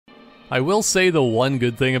I will say the one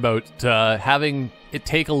good thing about having it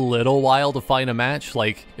take a little while to find a match,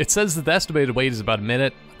 like, it says that the estimated wait is about a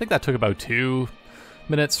minute. I think that took about 2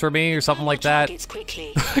 minutes for me or something like that.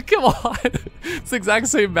 Come on! It's the exact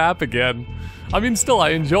same map again. I mean, still, I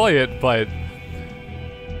enjoy it, but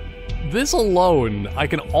this alone, I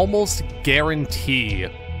can almost guarantee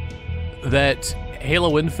that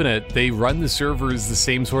Halo Infinite, they run the servers the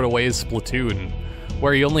same sort of way as Splatoon,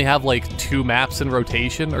 where you only have like 2 maps in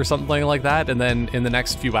rotation or something like that, and then in the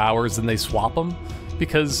next few hours then they swap them.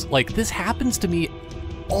 Because, like, this happens to me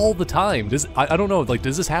all the time. I don't know, like,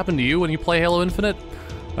 does this happen to you when you play Halo Infinite?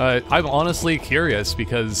 I'm honestly curious,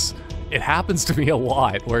 because it happens to me a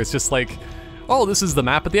lot, where it's just like, oh, this is the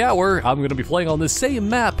map of the hour, I'm gonna be playing on this same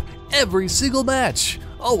map every single match!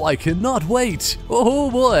 Oh, I cannot wait! Oh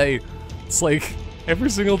boy! It's like, every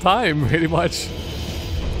single time, pretty much.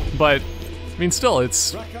 But, I mean, still,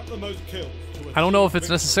 it's... I don't know if it's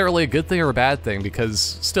necessarily a good thing or a bad thing, because,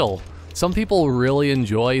 still, some people really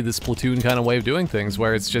enjoy this Splatoon kind of way of doing things,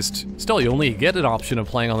 where it's just, still, you only get an option of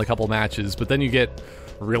playing on a couple matches, but then you get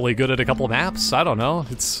really good at a couple maps? I don't know.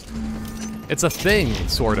 It's a thing,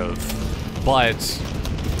 sort of. But,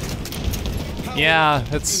 yeah,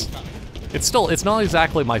 it's not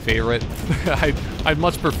exactly my favorite. I'd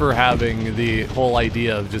much prefer having the whole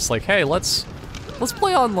idea of just like, hey, let's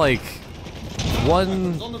play on, like,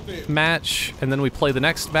 one match, and then we play the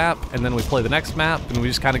next map, and then we play the next map, and we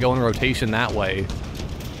just kind of go in rotation that way.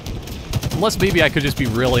 Unless maybe I could just be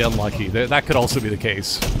really unlucky. That could also be the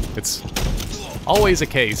case. It's always a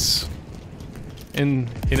case in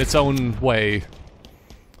its own way.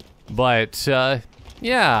 But,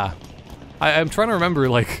 yeah. I'm trying to remember,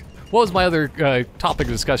 like, what was my other topic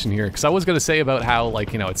of discussion here? Because I was going to say about how,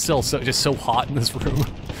 like, you know, it's still just so hot in this room.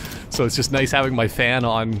 So it's just nice having my fan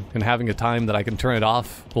on and having a time that I can turn it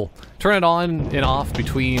off. Well, turn it on and off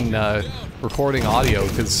between recording audio,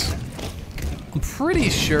 because I'm pretty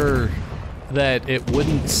sure that it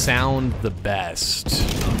wouldn't sound the best.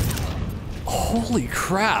 Holy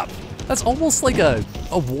crap! That's almost like a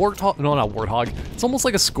warthog. No, not warthog. It's almost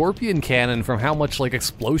like a scorpion cannon from how much, like,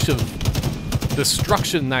 explosive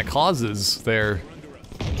destruction that causes there.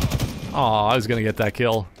 Aw, I was gonna get that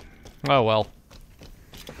kill. Oh well.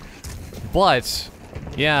 But,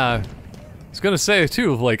 yeah, I was gonna say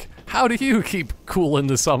too, like, how do you keep cool in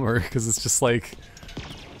the summer? Because it's just like,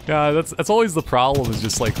 yeah, that's always the problem, is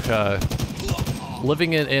just like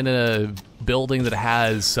living in a building that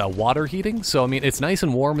has water heating. So I mean, it's nice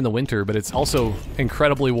and warm in the winter, but it's also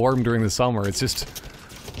incredibly warm during the summer. It's just,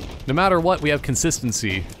 no matter what, we have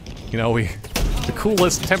consistency. You know, the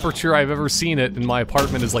coolest temperature I've ever seen it in my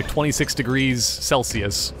apartment is like 26 degrees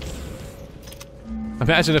Celsius.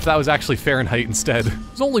 Imagine if that was actually Fahrenheit instead.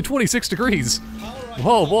 It's only 26 degrees!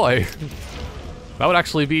 Oh boy. That would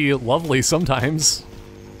actually be lovely sometimes.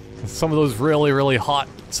 Some of those really, really hot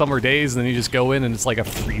summer days, and then you just go in and it's like a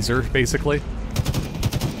freezer, basically.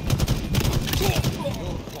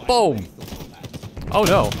 Boom! Oh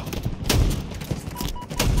no.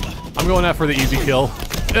 I'm going after the easy kill.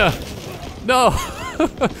 Yeah. No!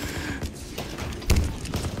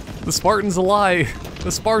 The Spartan's a lie!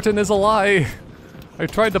 The Spartan is a lie! I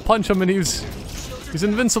tried to punch him and he's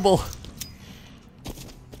invincible.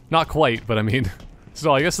 Not quite, but I mean,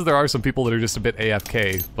 still, I guess there are some people that are just a bit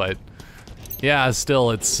AFK, but yeah, still,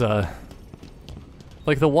 it's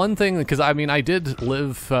like the one thing, because I mean, I did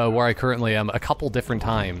live where I currently am a couple different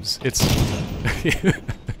times. It's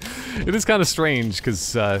it is kind of strange, because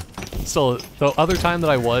still, the other time that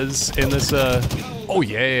I was in this, oh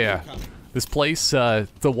yeah, this place, the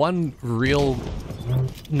one real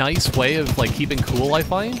nice way of, like, keeping cool, I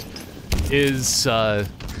find, is,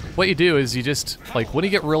 what you do is you just, like, when you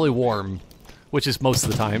get really warm, which is most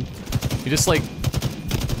of the time, you just, like,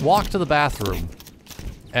 walk to the bathroom,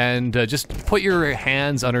 and just put your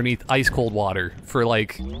hands underneath ice-cold water for,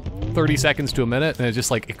 like, 30 seconds to a minute, and it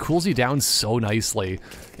just, like, it cools you down so nicely.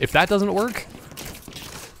 If that doesn't work,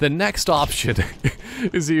 the next option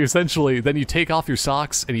is you essentially, then you take off your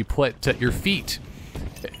socks and you put your feet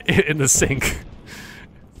in the sink.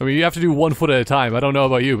 I mean, you have to do 1 foot at a time. I don't know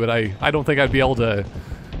about you, but I don't think I'd be able to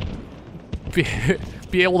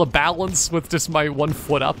be able to balance with just my 1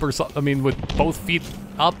 foot up or something. I mean, with both feet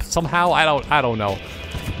up somehow. I don't know,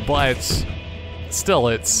 but still,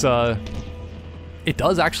 it's it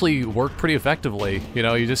does actually work pretty effectively. You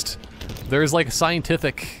know, there's like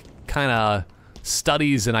scientific kind of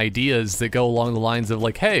studies and ideas that go along the lines of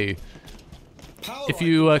like, hey, if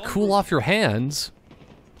you cool off your hands,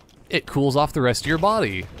 it cools off the rest of your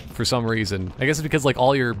body for some reason. I guess it's because like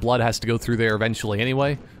all your blood has to go through there eventually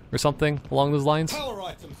anyway, or something along those lines. Power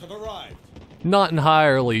items have arrived. not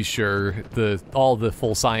entirely sure all the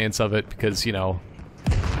full science of it because, you know,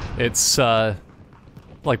 it's,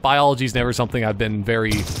 like, biology's never something I've been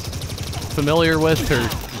very familiar with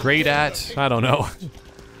or great at. I don't know.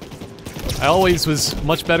 I always was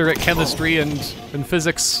much better at chemistry and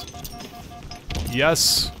physics.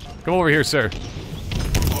 Yes. Come over here, sir.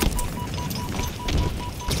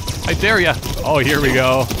 I dare ya. Oh, here we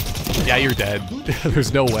go. Yeah, you're dead.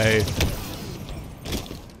 There's no way.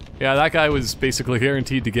 Yeah, that guy was basically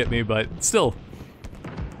guaranteed to get me, but still.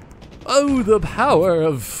 Oh, the power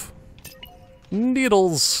of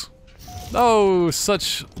needles. Oh,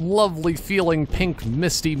 such lovely feeling pink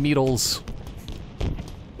misty needles.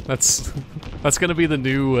 That's gonna be the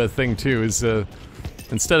new thing too, is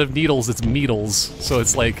instead of needles, it's meadles. So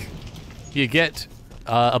it's like, you get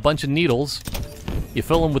a bunch of needles, you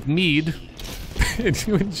fill them with mead, and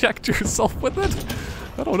you inject yourself with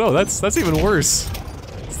it? I don't know, that's even worse.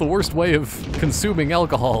 It's the worst way of consuming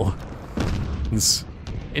alcohol. It's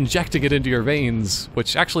injecting it into your veins,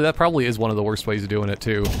 which actually that probably is one of the worst ways of doing it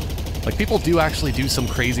too. Like, people do actually do some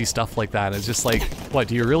crazy stuff like that. It's just like, what,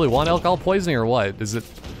 do you really want alcohol poisoning or what? Is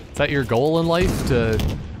that your goal in life, to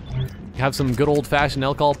have some good old-fashioned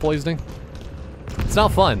alcohol poisoning? It's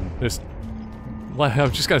not fun.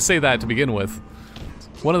 I'm just gonna say that to begin with.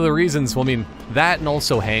 One of the reasons, well, I mean, that and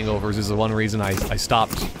also hangovers is the one reason I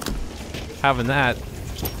stopped having that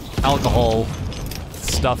alcohol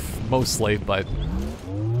stuff mostly, but,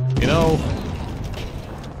 you know,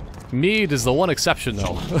 mead is the one exception,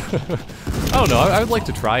 though. I don't know, I would like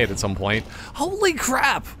to try it at some point. Holy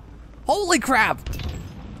crap! Holy crap!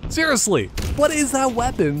 Seriously, what is that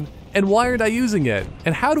weapon, and why aren't I using it?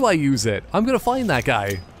 And how do I use it? I'm gonna find that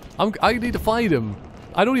guy. I need to find him.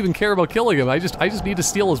 I don't even care about killing him, I just need to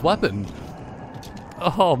steal his weapon.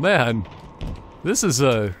 Oh man. This is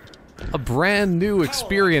a brand new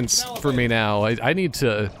experience for me now. I need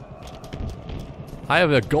to... I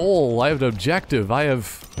have a goal, I have an objective, I have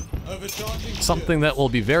something that will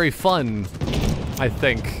be very fun, I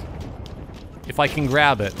think. If I can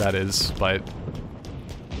grab it, that is, but...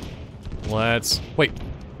 Let's... Wait,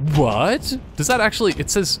 what? Does that actually... It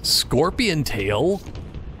says scorpion tail?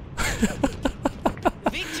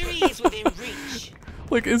 Victory is within reach.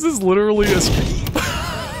 Like, is this literally a...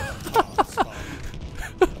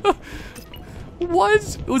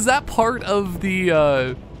 What? Was that part of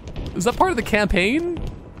the, was that part of the campaign?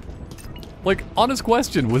 Like, honest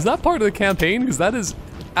question, was that part of the campaign? Because that is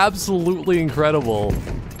absolutely incredible.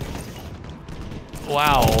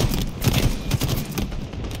 Wow.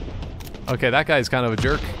 Okay, that guy's kind of a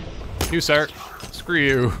jerk. You, sir. Screw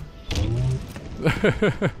you.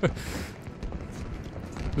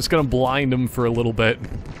 Just gonna blind him for a little bit.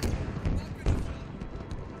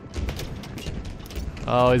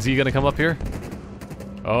 Oh, is he gonna come up here?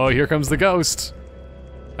 Oh, here comes the ghost.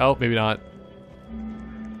 Oh, maybe not.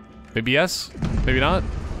 Maybe yes? Maybe not?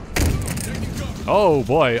 Oh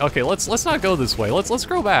boy. Okay, let's not go this way. Let's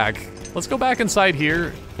go back. Let's go back inside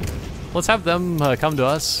here. Let's have them come to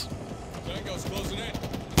us.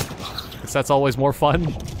 Guess that's always more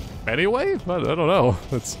fun. Anyway, I don't know.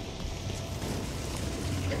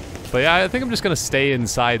 But yeah, I think I'm just gonna stay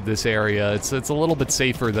inside this area. It's a little bit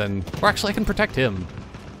safer than... Or actually, I can protect him.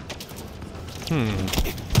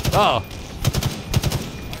 Oh.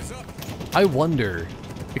 I wonder.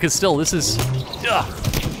 Because still, this is...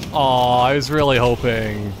 Ugh. Aw, I was really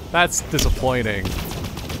hoping. That's disappointing.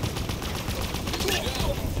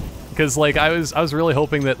 Because, like, I was really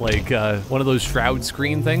hoping that, like, one of those shroud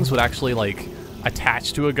screen things would actually, like,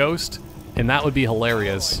 attach to a ghost, and that would be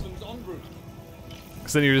hilarious.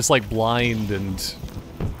 Because then you're just, like, blind and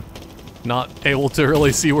not able to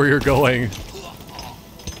really see where you're going.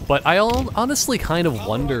 But I honestly kind of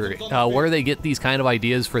wonder where they get these kind of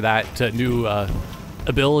ideas for that new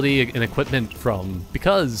ability and equipment from,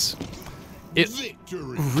 because it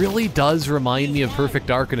really does remind me of Perfect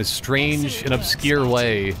Dark in a strange and obscure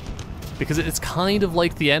way. Because it's kind of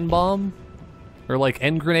like the N-Bomb, or like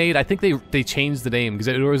N-Grenade. I think they changed the name, because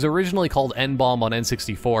it was originally called N-Bomb on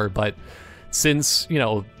N64, but since, you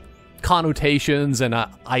know, connotations and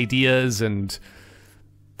ideas and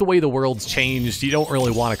the way the world's changed, you don't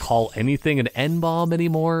really want to call anything an N-Bomb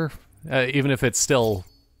anymore, even if it's still...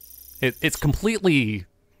 It's completely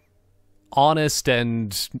honest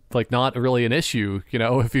and, like, not really an issue, you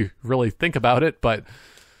know, if you really think about it, but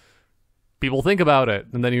people think about it,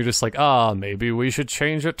 and then you're just like, maybe we should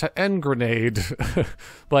change it to N-Grenade.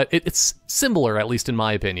 But it's similar, at least in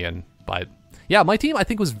my opinion. But yeah, my team, I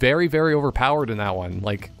think, was very, very overpowered in that one.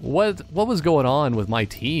 Like, what was going on with my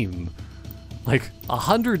team? Like,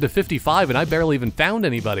 100 to 55, and I barely even found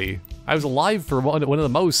anybody. I was alive for one of the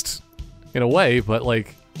most in a way, but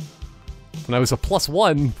like when I was a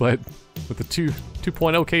 +1, but with the 2.0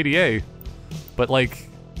 KDA. But like,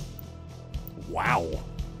 wow.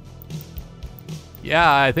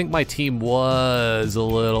 Yeah, I think my team was a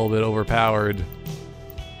little bit overpowered.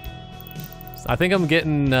 I think I'm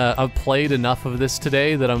getting, I've played enough of this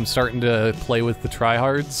today that I'm starting to play with the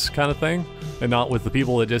tryhards kind of thing, and not with the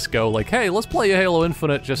people that just go like, hey, let's play Halo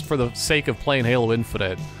Infinite just for the sake of playing Halo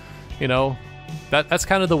Infinite. You know, that's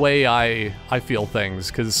kind of the way I feel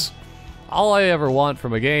things, because all I ever want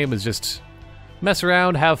from a game is just mess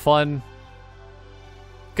around, have fun,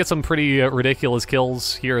 get some pretty ridiculous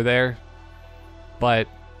kills here or there, but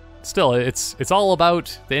still, it's all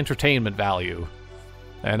about the entertainment value,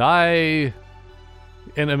 and I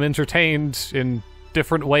am entertained in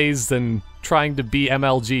different ways than trying to be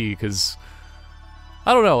MLG, because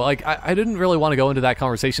I don't know, like, I didn't really want to go into that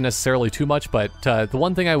conversation necessarily too much, but the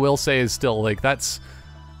one thing I will say is still, like, that's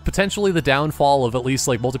potentially the downfall of at least,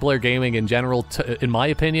 like, multiplayer gaming in general, in my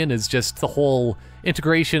opinion, is just the whole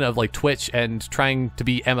integration of, like, Twitch and trying to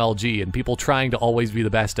be MLG, and people trying to always be the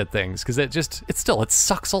best at things, because it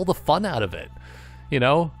sucks all the fun out of it. You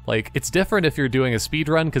know, like, it's different if you're doing a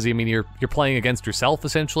speedrun, because, I mean, you're playing against yourself,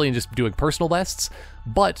 essentially, and just doing personal bests,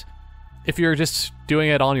 but if you're just doing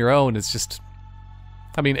it on your own, it's just,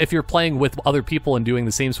 I mean, if you're playing with other people and doing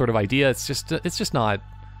the same sort of idea, it's just not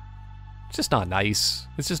nice.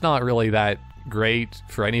 It's just not really that great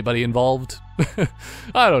for anybody involved.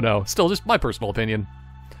 I don't know, still just my personal opinion.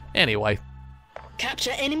 Anyway.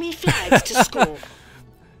 Capture enemy flags to score.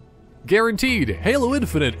 Guaranteed, Halo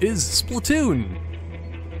Infinite is Splatoon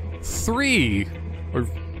 3 or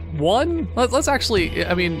 1? Let's actually,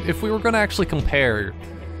 I mean, if we were going to actually compare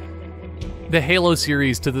the Halo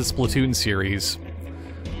series to the Splatoon series,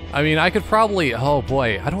 I mean, I could probably, oh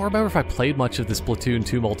boy, I don't remember if I played much of the Splatoon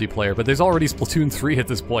 2 multiplayer, but there's already Splatoon 3 at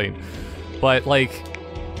this point. But like,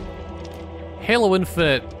 Halo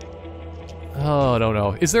Infinite, oh, I don't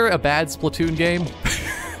know. Is there a bad Splatoon game?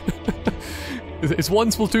 Is one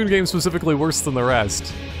Splatoon game specifically worse than the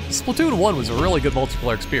rest? Splatoon 1 was a really good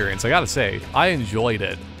multiplayer experience, I gotta say. I enjoyed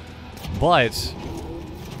it. But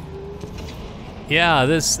yeah,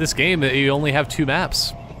 this game, you only have 2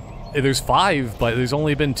 maps. There's 5, but there's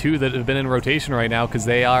only been 2 that have been in rotation right now because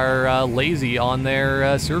they are lazy on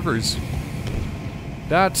their servers.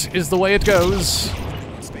 That is the way it goes.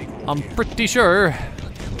 I'm pretty sure.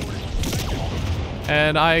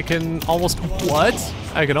 And I can almost, what?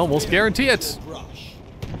 I can almost guarantee it.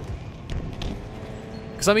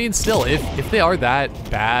 Because I mean, still, if they are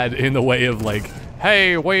that bad in the way of like,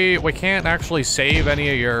 hey, we can't actually save any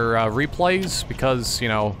of your replays because, you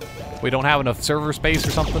know, we don't have enough server space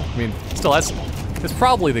or something. I mean, still, that's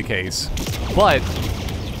probably the case. But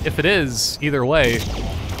if it is, either way,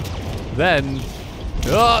 then,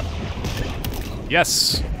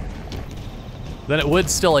 yes, then it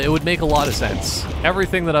would make a lot of sense.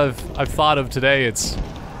 Everything that I've thought of today, it's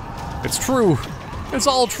true. It's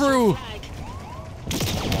all true.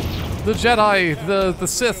 The Jedi, the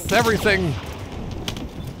Sith, everything.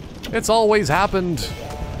 It's always happened.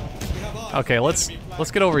 Okay, let's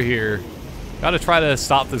get over here. Gotta try to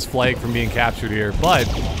stop this flag from being captured here, but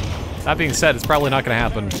that being said, it's probably not gonna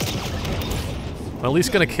happen. I'm at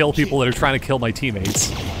least gonna kill people that are trying to kill my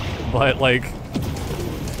teammates. But like,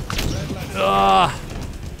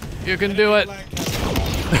 you can do it.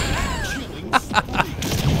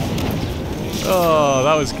 Oh,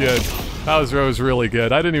 that was good. That was really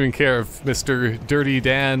good. I didn't even care if Mr. Dirty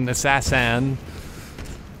Dan Assassin.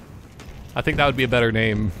 I think that would be a better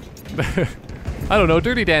name. I don't know,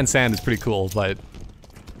 Dirty Dan Sand is pretty cool, but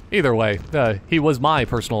either way, he was my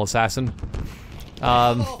personal assassin.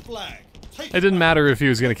 It didn't matter if he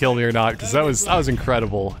was gonna kill me or not, because that was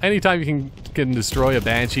incredible. Anytime you can destroy a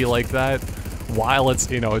Banshee like that, while it's,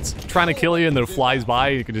 you know, it's trying to kill you and then it flies by,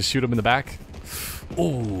 you can just shoot him in the back.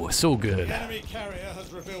 Oh, so good.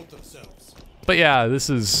 But yeah, this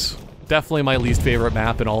is definitely my least favorite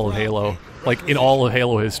map in all of Halo. Like, in all of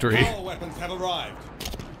Halo history.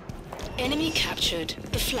 Enemy captured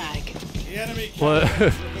the flag. Well,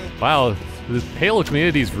 wow, the Halo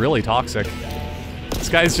community is really toxic. This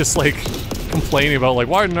guy's just like complaining about like,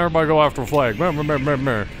 why didn't everybody go after a flag?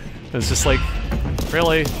 It's just like,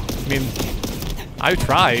 really? I mean, I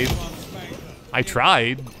tried.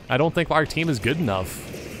 I don't think our team is good enough.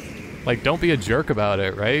 Like, don't be a jerk about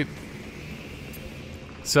it, right?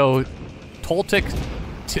 So, Toltic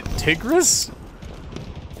Tigris?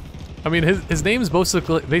 I mean, his name's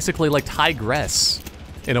basically like Tigress,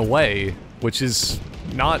 in a way, which is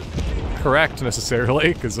not correct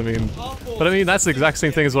necessarily, because I mean, but I mean, that's the exact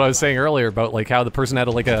same thing as what I was saying earlier about like how the person had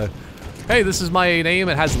like a hey, this is my name,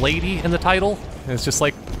 it has lady in the title, and it's just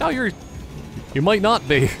like, no, you might not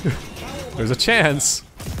be. There's a chance.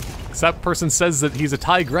 'Cause that person says that he's a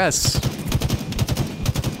tigress.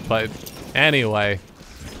 But anyway,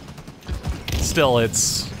 still,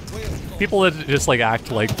 it's people that just like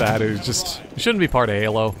act like that are just shouldn't be part of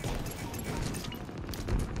Halo.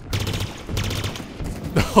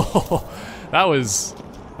 that was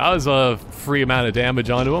a free amount of damage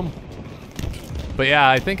onto him. But yeah,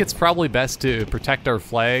 I think it's probably best to protect our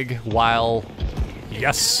flag while...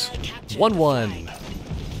 Yes! 1-1!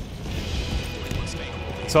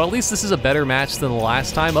 So at least this is a better match than the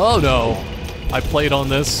last time. Oh no! I played on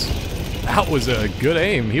this. That was a good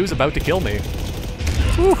aim. He was about to kill me.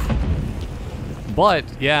 Whew. But,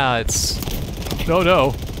 yeah, it's... No,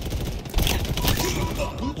 no.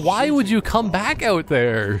 Why would you come back out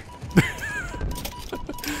there?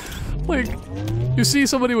 Like... You see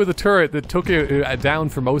somebody with a turret that took you down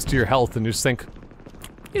for most of your health and you just think,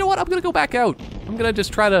 you know what, I'm gonna go back out. I'm gonna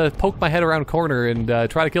just try to poke my head around a corner and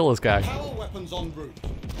try to kill this guy.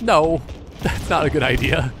 No, that's not a good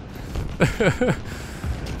idea.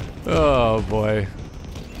 Oh boy.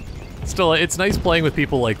 Still, it's nice playing with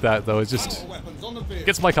people like that though. It just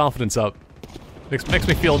gets my confidence up. Makes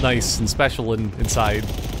me feel nice and special inside.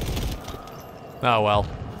 Oh well.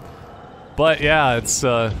 But yeah, it's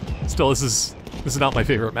still this is not my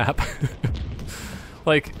favorite map.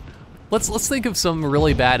 Like, let's think of some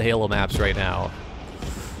really bad Halo maps right now.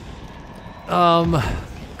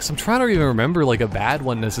 Cause I'm trying to even remember like a bad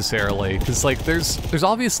one necessarily. Cause like there's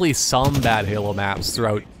obviously some bad Halo maps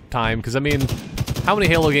throughout time. Cause I mean, how many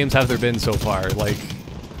Halo games have there been so far? Like,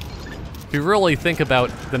 if you really think about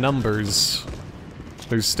the numbers,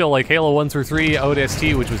 there's still like Halo 1 through 3,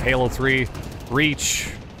 ODST, which was Halo 3, Reach,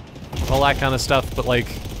 all that kind of stuff. But like,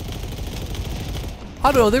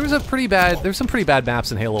 I don't know, there's some pretty bad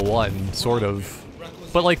maps in Halo 1, sort of.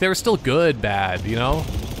 But like, they were still good bad, you know?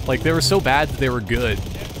 Like, they were so bad that they were good.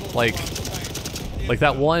 Like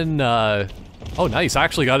that one, oh nice, I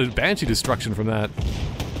actually got a Banshee destruction from that.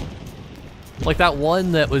 Like that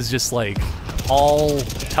one that was just like, all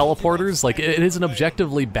teleporters, like it is an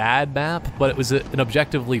objectively bad map, but it was an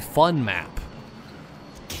objectively fun map.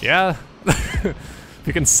 Yeah,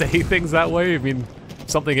 you can say things that way, I mean,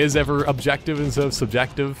 something is ever objective instead of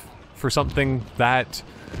subjective for something that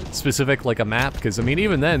specific like a map, because I mean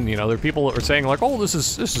even then, you know, there are people that are saying like, oh, this is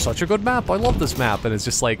such a good map, I love this map, and it's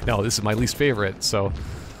just like, no, this is my least favorite. So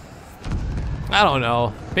I don't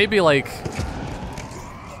know, maybe like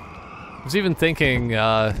I was even thinking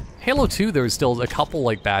Halo 2, there was still a couple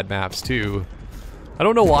like bad maps too. I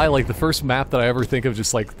don't know why, like the first map that I ever think of,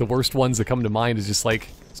 just like the worst ones that come to mind is just like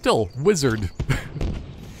still Wizard.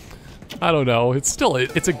 I don't know, it's still,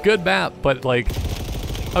 it's a good map, but like,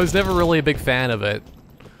 I was never really a big fan of it.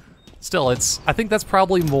 Still, I think that's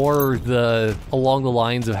probably more along the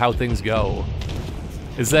lines of how things go.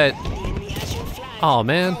 Is that, oh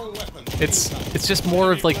man, it's just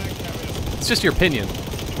more of like, it's just your opinion.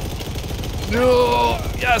 No,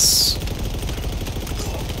 yes!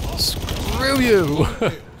 Screw you!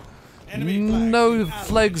 No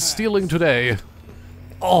flag stealing today.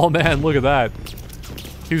 Oh man, look at that.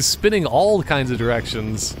 He was spinning all kinds of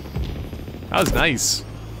directions. That was nice.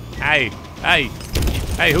 Hey, hey,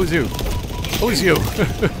 hey, who's you? Who's you?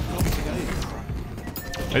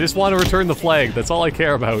 I just want to return the flag, that's all I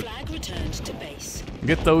care about.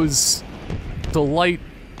 Get those delight,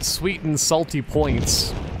 sweet and salty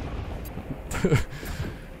points.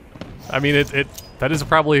 I mean, that is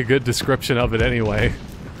probably a good description of it anyway.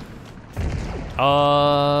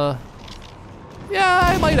 Yeah,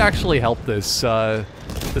 I might actually help this,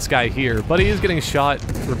 this guy here, but he is getting shot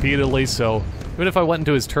repeatedly, so even if I went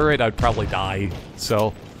into his turret, I'd probably die.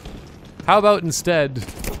 So, how about instead...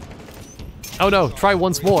 Oh no, try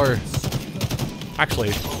once more.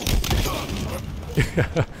 Actually...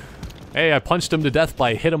 Hey, I punched him to death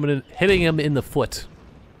by hitting him in the foot.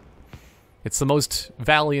 It's the most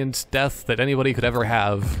valiant death that anybody could ever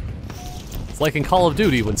have. It's like in Call of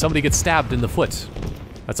Duty when somebody gets stabbed in the foot.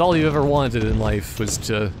 That's all you ever wanted in life, was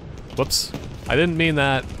to... Whoops. I didn't mean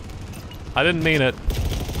that. I didn't mean it.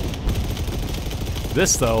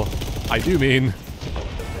 This, though, I do mean.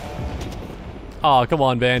 Aw, come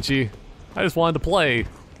on, Banshee. I just wanted to play.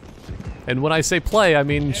 And when I say play, I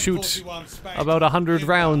mean shoot about 100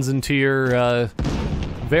 rounds into your,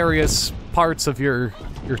 various parts of your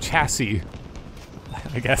chassis,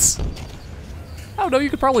 I guess. I don't know, you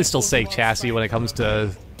could probably still say chassis when it comes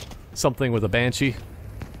to something with a Banshee.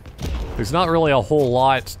 There's not really a whole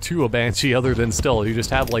lot to a Banshee other than still, you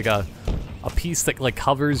just have like a piece that like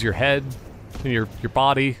covers your head and your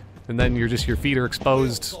body, and then your feet are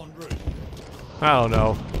exposed. I don't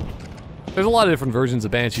know. There's a lot of different versions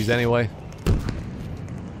of Banshees anyway.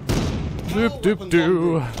 Doop doop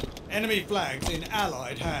doo. Enemy flags in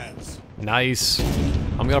allied hands. Nice.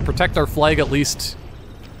 I'm gonna protect our flag at least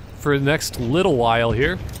for the next little while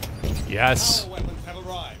here. Yes. Power weapons have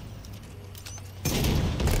arrived.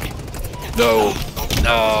 No!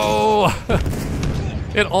 No!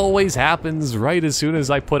 It always happens right as soon as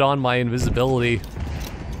I put on my invisibility.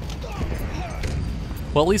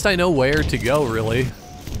 Well, at least I know where to go, really.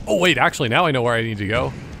 Oh wait, actually now I know where I need to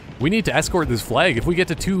go. We need to escort this flag. If we get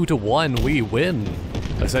to 2-1, we win,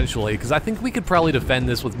 essentially. Because I think we could probably defend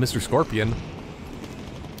this with Mr. Scorpion.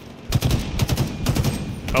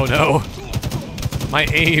 Oh no. My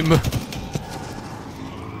aim.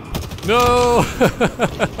 No!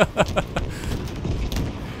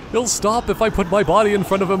 He'll stop if I put my body in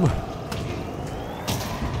front of him.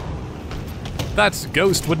 That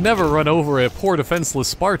ghost would never run over a poor defenseless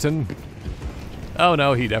Spartan. Oh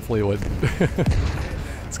no, he definitely would.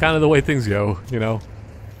 It's kind of the way things go, you know.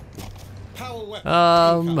 Power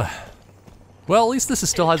weapons. Well, at least this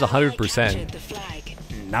still has 100%. Captured the flag.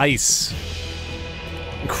 Nice.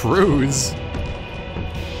 Cruise.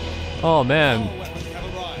 Oh man. Power weapons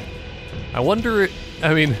have arrived. I wonder,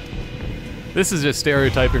 I mean, this is just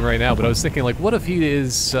stereotyping right now, but I was thinking, like, what if he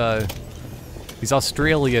is, he's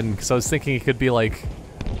Australian, because I was thinking he could be like,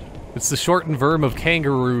 it's the shortened verb of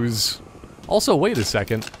kangaroos. Also, wait a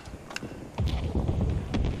second.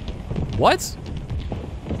 What?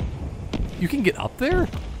 You can get up there?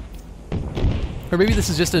 Or maybe this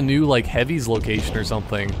is just a new, like, Heavies location or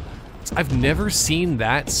something. I've never seen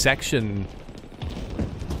that section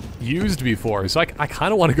used before, so I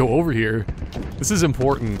kind of want to go over here. This is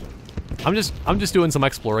important. I'm just doing some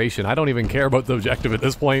exploration. I don't even care about the objective at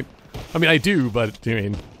this point. I mean, I do, but I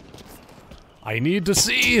mean, I need to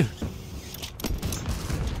see.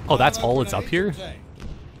 Oh, that's all it's up here?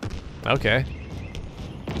 Okay.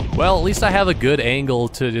 Well, at least I have a good angle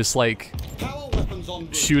to just like Power weapons on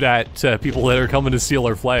board. shoot at people that are coming to steal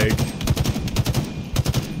our flag.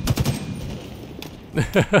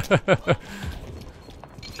 5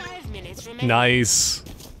 minutes remaining. Nice.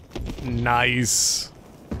 Nice.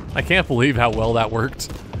 I can't believe how well that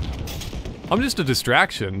worked. I'm just a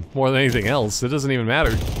distraction more than anything else. It doesn't even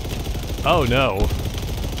matter. Oh no.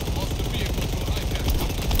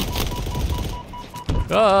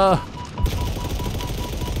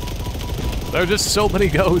 There are just so many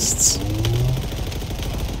ghosts.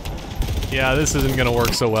 Yeah, this isn't gonna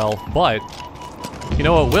work so well, but you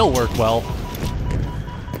know what will work well?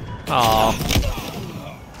 Aw.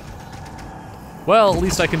 Well, at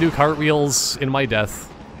least I can do cartwheels in my death.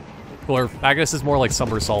 Or, I guess it's more like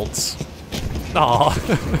somersaults. Aw.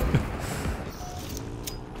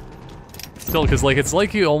 Still, because, like, it's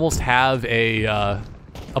like you almost have a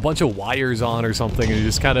bunch of wires on or something, and you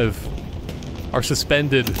just kind of are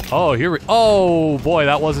suspended. Oh, here we... Oh, boy,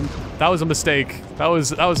 that was a mistake. That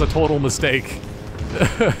was a total mistake.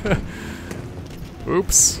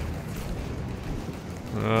 Oops.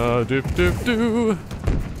 Doop doop doo.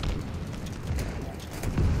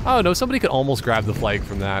 Oh no, somebody could almost grab the flag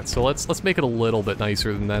from that, so let's make it a little bit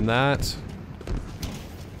nicer than that.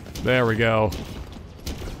 There we go.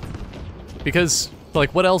 Because,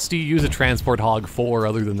 like, what else do you use a transport hog for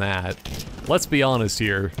other than that? Let's be honest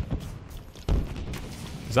here.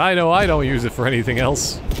 Because I know I don't use it for anything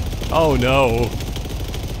else. Oh no.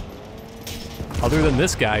 Other than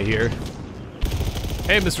this guy here.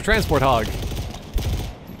 Hey, Mr. Transport Hog.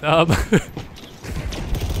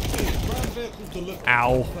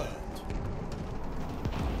 Ow.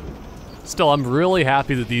 Still, I'm really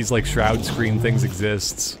happy that these, like, shroud screen things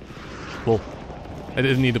exist. Well, I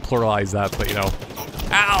didn't need to pluralize that, but, you know.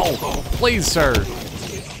 Ow! Please, sir!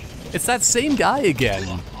 It's that same guy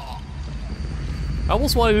again. I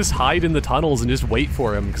almost want to just hide in the tunnels and just wait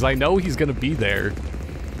for him, because I know he's gonna be there.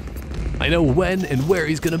 I know when and where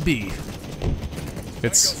he's gonna be.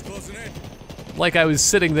 It's like I was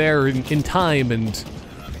sitting there in time and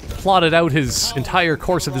plotted out his entire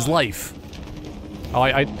course of his life. Oh,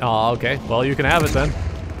 oh, okay. Well, you can have it then.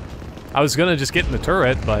 I was gonna just get in the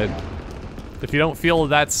turret, but if you don't feel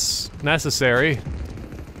that's necessary...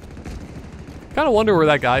 Kinda wonder where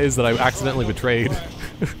that guy is that I accidentally betrayed.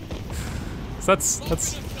 So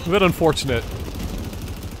that's a bit unfortunate.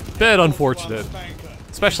 Bit unfortunate.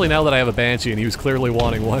 Especially now that I have a Banshee and he was clearly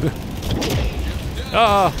wanting one.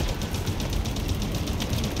 Ah!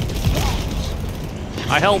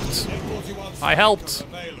 I helped. I helped.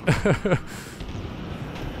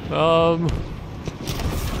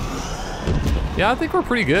 Yeah, I think we're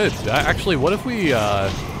pretty good. Actually, what if we,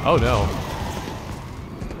 oh no.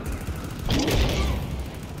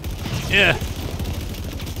 Yeah.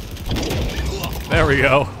 There we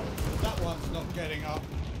go. That one's not getting up.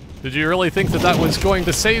 Did you really think that that was going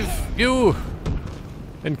to save you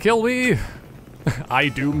and kill me? I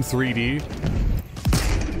Doom 3D.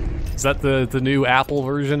 Is that the new Apple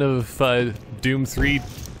version of Doom 3,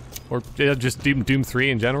 or just Doom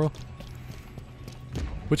 3 in general?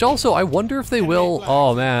 Which also, I wonder if they will.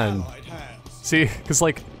 Oh man, see, because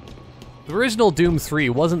like the original Doom 3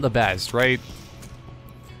 wasn't the best, right?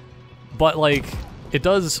 But like it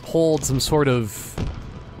does hold some sort of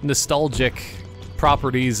nostalgic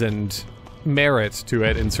properties and merit to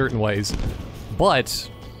it in certain ways. But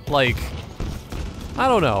like, I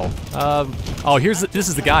don't know. Oh, this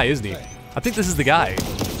is the guy, isn't he? I think this is the guy.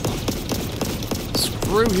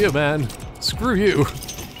 Screw you, man. Screw you.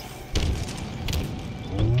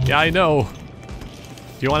 Yeah, I know.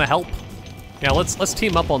 Do you want to help? Yeah, let's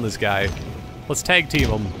team up on this guy. Let's tag team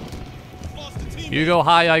him. You go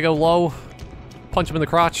high, I go low. Punch him in the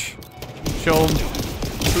crotch. Show him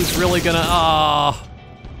who's really gonna. Oh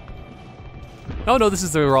no, this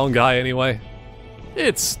is the wrong guy anyway.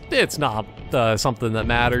 It's not something that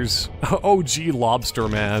matters. OG Lobster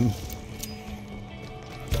Man.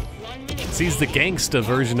 He's the gangsta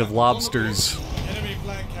version of lobsters. Enemy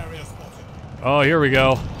flag carrier spotted. Oh, here we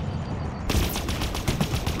go.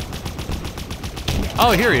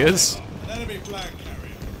 Oh, here he is. Enemy flag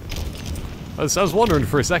carrier. I was wondering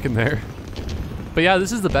for a second there. But yeah,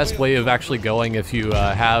 this is the best way of actually going if you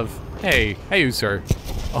have... Hey, you sir.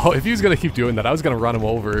 Oh, if he was gonna keep doing that, I was gonna run him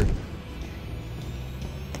over.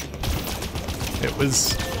 It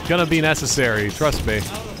was gonna be necessary, trust me. Out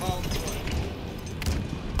of harm's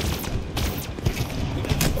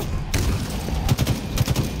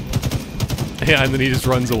way. Yeah, and then he just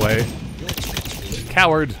runs away.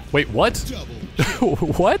 Coward. Wait, what?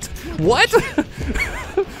 What? What?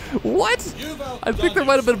 What? I think there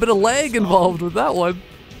might have been a bit of lag involved with that one.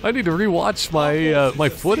 I need to rewatch my my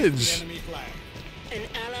footage. Enemy flag. An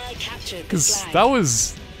ally captured the Because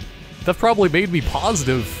flag. that probably made me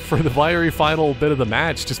positive for the very final bit of the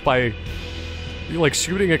match just by like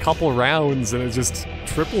shooting a couple rounds and it just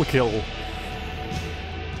triple kill.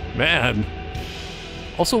 Man.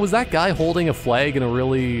 Also, was that guy holding a flag in a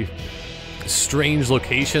really strange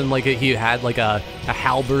location? Like he had like a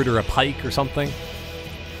halberd or a pike or something?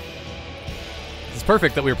 It's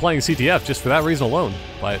perfect that we were playing CTF just for that reason alone,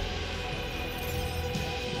 but...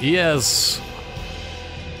 Yes.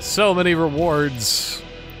 So many rewards.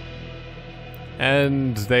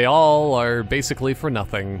 And they all are basically for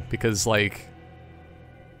nothing, because, like...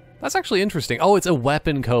 That's actually interesting. Oh, it's a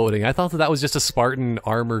weapon coding. I thought that was just a Spartan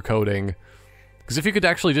armor coding. Because if you could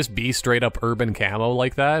actually just be straight up urban camo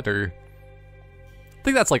like that, or... I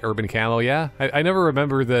think that's like urban camo, yeah? I never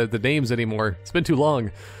remember the names anymore. It's been too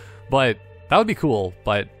long. But that would be cool,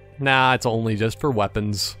 but nah, it's only just for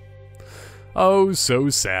weapons. Oh, so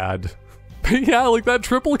sad. Yeah, like that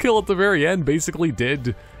triple kill at the very end basically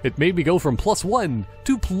did. It made me go from +1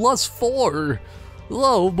 to +4.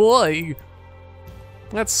 Oh boy.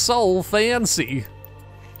 That's so fancy.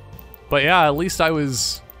 But yeah, at least I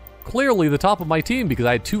was clearly the top of my team because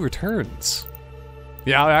I had 2 returns.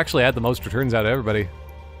 Yeah, I actually had the most returns out of everybody.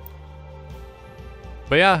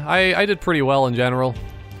 But yeah, I did pretty well in general.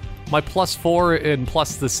 My +4 and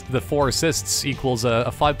plus the 4 assists equals a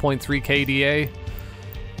 5.3 KDA.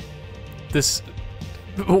 This...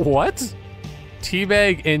 What?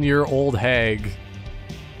 Teabag in your old hag.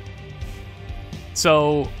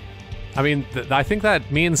 So, I mean, I think that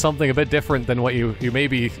means something a bit different than what you may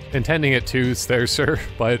be intending it to there, sir,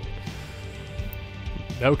 but...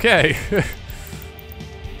 Okay.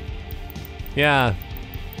 Yeah.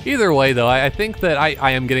 Either way, though, I think that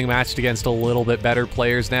I am getting matched against a little bit better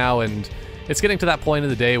players now, and it's getting to that point of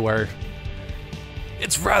the day where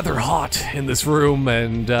it's rather hot in this room,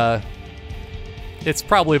 and it's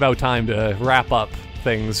probably about time to wrap up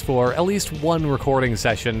things for at least one recording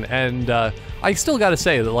session. And I still gotta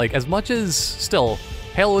say that, like, as much as still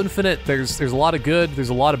Halo Infinite, there's a lot of good, there's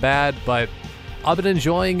a lot of bad, but I've been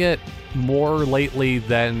enjoying it more lately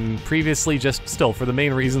than previously, just still for the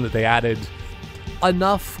main reason that they added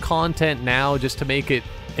enough content now just to make it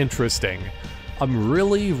interesting. I'm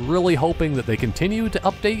really, really hoping that they continue to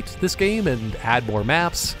update this game and add more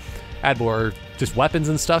maps, add more just weapons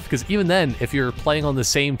and stuff, because even then, if you're playing on the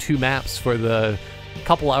same 2 maps for the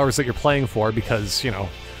couple hours that you're playing for, because, you know,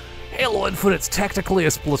 Halo Infinite's technically a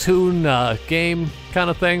Splatoon game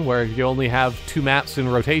kind of thing, where you only have 2 maps in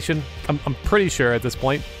rotation, I'm pretty sure at this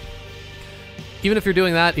point. Even if you're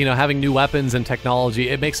doing that, you know, having new weapons and technology,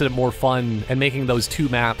 it makes it more fun and making those 2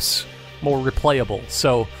 maps more replayable.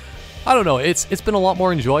 So, I don't know, it's been a lot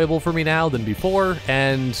more enjoyable for me now than before,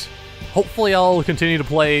 and hopefully I'll continue to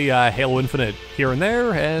play Halo Infinite here and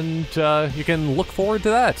there, and you can look forward to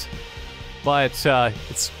that. But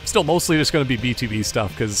it's still mostly just going to be B2B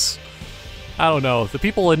stuff, because, I don't know, the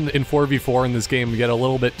people in 4v4 in this game get a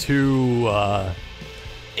little bit too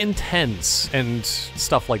intense and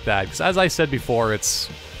stuff like that. Because as I said before,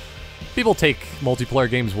 people take multiplayer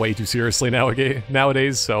games way too seriously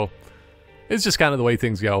nowadays, so it's just kind of the way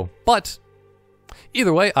things go. But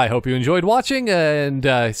either way, I hope you enjoyed watching,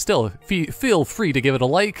 and still, feel free to give it a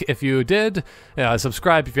like if you did,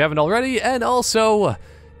 subscribe if you haven't already, and also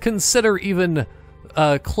consider even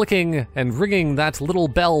clicking and ringing that little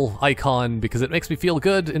bell icon, because it makes me feel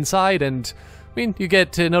good inside, and I mean, you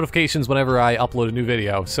get notifications whenever I upload a new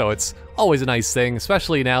video, so it's always a nice thing,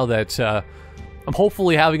 especially now that I'm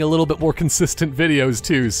hopefully having a little bit more consistent videos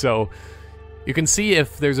too, so you can see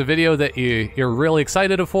if there's a video that you're really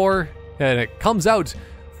excited for, and it comes out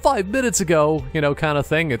 5 minutes ago, you know, kind of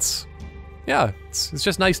thing. It's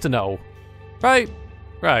just nice to know. Right?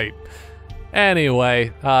 Right.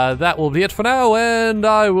 Anyway, that will be it for now, and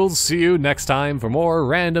I will see you next time for more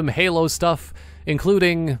random Halo stuff,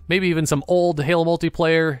 including maybe even some old Halo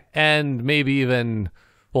multiplayer, and maybe even,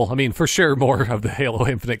 well, I mean, for sure more of the Halo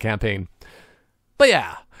Infinite campaign. But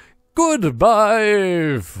yeah,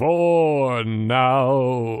 goodbye for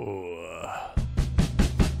now.